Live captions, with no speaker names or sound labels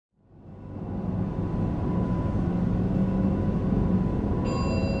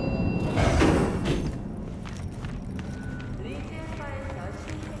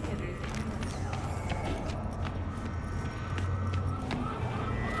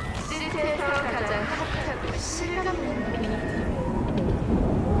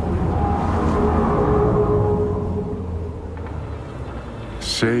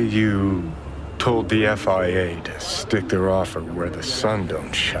Say you told the FIA to stick their offer where the sun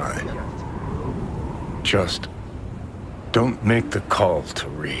don't shine. Just don't make the call to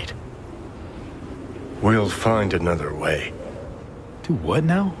Reed. We'll find another way. Do what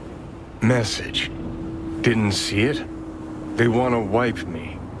now? Message. Didn't see it? They want to wipe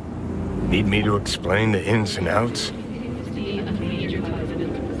me. Need me to explain the ins and outs?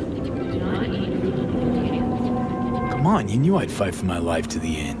 Come on, you knew I'd fight for my life to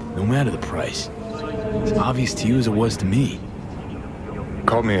the end, no matter the price. It's obvious to you as it was to me.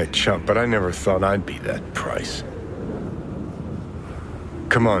 Call me a chump, but I never thought I'd be that price.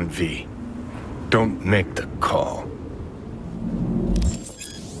 Come on, V. Don't make the call.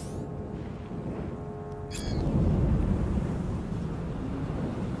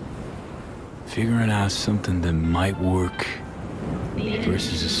 Figuring out something that might work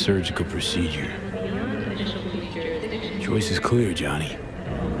versus a surgical procedure. Choice is clear, Johnny.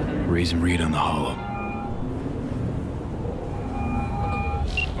 Raise Reed on the hollow.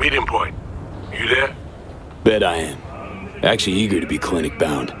 Meeting point. You there? Bet I am. Actually eager to be clinic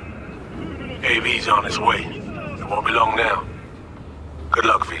bound. AV's on his way. It won't be long now. Good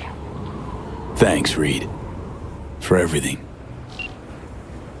luck, V. Thanks, Reed. For everything.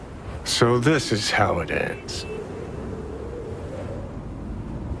 So this is how it ends.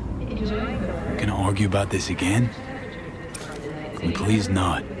 Gonna argue about this again? Please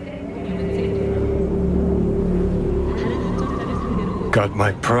not. Got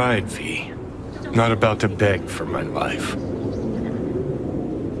my pride, V. Not about to beg for my life.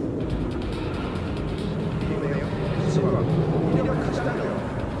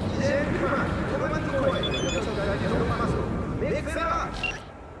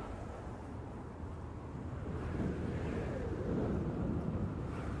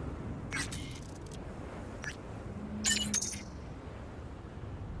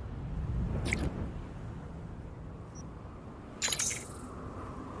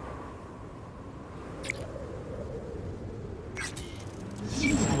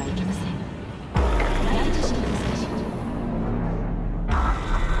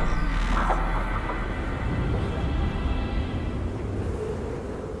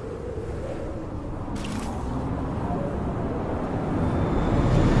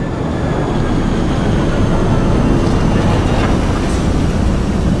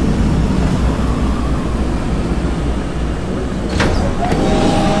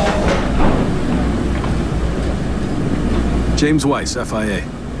 James Weiss, FIA.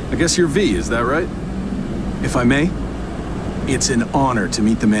 I guess you're V, is that right? If I may, it's an honor to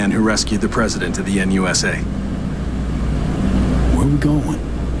meet the man who rescued the president of the NUSA. Where are we going?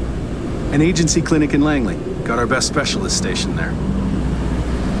 An agency clinic in Langley. Got our best specialist stationed there.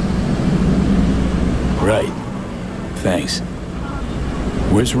 Right. Thanks.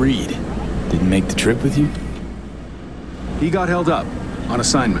 Where's Reed? Didn't make the trip with you? He got held up, on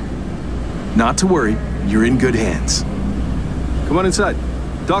assignment. Not to worry, you're in good hands. Come on inside.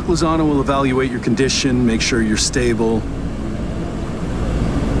 Doc Lozano will evaluate your condition, make sure you're stable.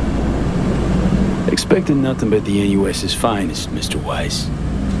 Expecting nothing but the NUS's finest, Mr. Weiss.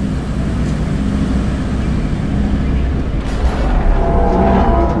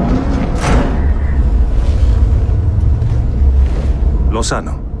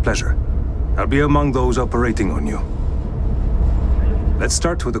 Lozano, pleasure. I'll be among those operating on you. Let's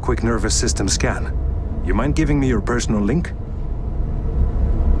start with a quick nervous system scan. You mind giving me your personal link?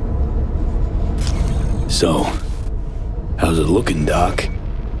 So, how's it looking, Doc?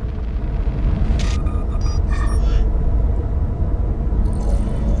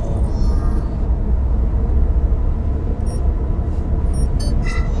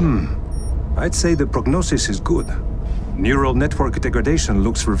 I'd say the prognosis is good. Neural network degradation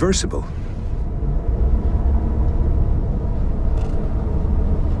looks reversible.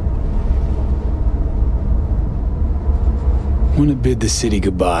 Want to bid the city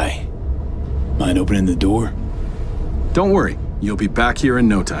goodbye. Mind opening the door? Don't worry, you'll be back here in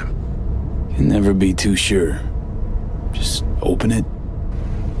no time. Can never be too sure. Just open it.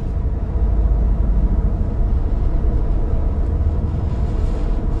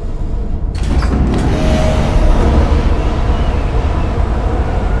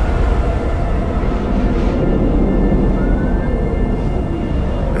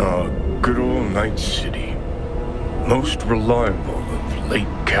 Good old Night City. Most reliable of late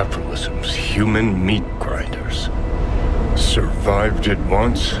capitalism's human meat grinders. Survived it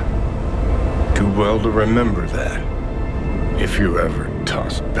once. Too well to remember that. If you're ever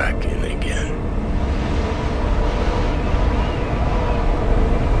tossed back in again.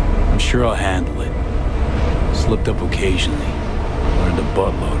 sure I'll handle it. Slipped up occasionally. Learned a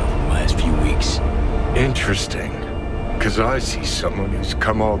buttload over the last few weeks. Interesting. Because I see someone who's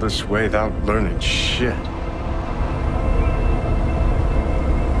come all this way without learning shit.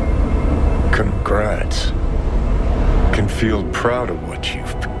 Congrats. Can feel proud of what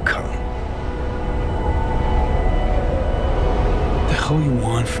you've become. What the hell you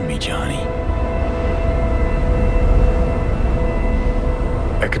want from me, Johnny?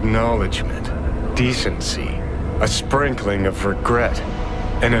 Acknowledgement, decency, a sprinkling of regret,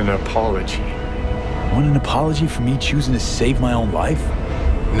 and an apology. Want an apology for me choosing to save my own life?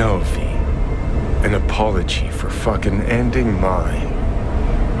 No, V. An apology for fucking ending mine.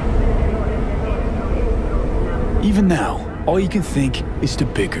 Even now, all you can think is to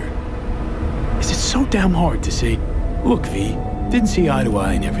bicker. Is it so damn hard to say, look, V, didn't see eye to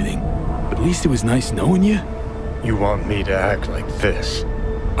eye and everything, but at least it was nice knowing you? You want me to act like this?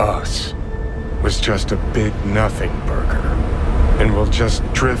 Us was just a big nothing burger, and we'll just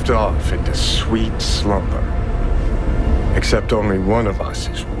drift off into sweet slumber. Except only one of us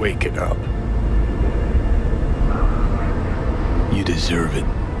is waking up. You deserve it.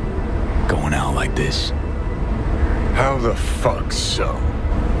 Going out like this. How the fuck so?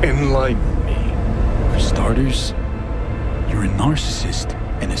 Enlighten me. For starters, you're a narcissist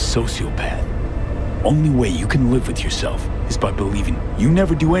and a sociopath. Only way you can live with yourself is by believing you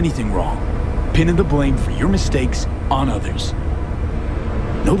never do anything wrong, pinning the blame for your mistakes on others.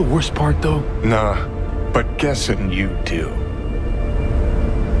 Know the worst part, though? Nah, but guessing you do.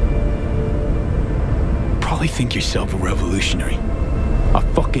 Probably think yourself a revolutionary. A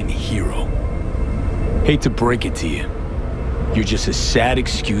fucking hero. Hate to break it to you. You're just a sad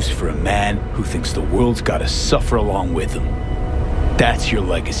excuse for a man who thinks the world's gotta suffer along with him. That's your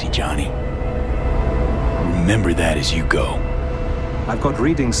legacy, Johnny. Remember that as you go. I've got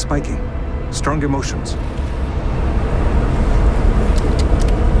readings spiking. Strong emotions.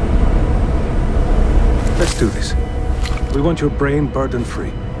 Let's do this. We want your brain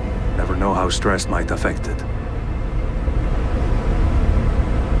burden-free. Never know how stress might affect it.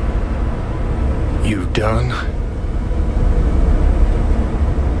 You done?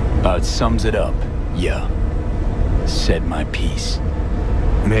 About sums it up, yeah. Said my piece.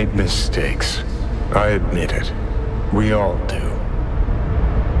 Made mistakes. I admit it. We all do.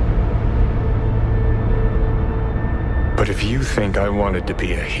 But if you think I wanted to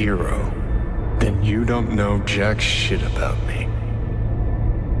be a hero, then you don't know jack shit about me.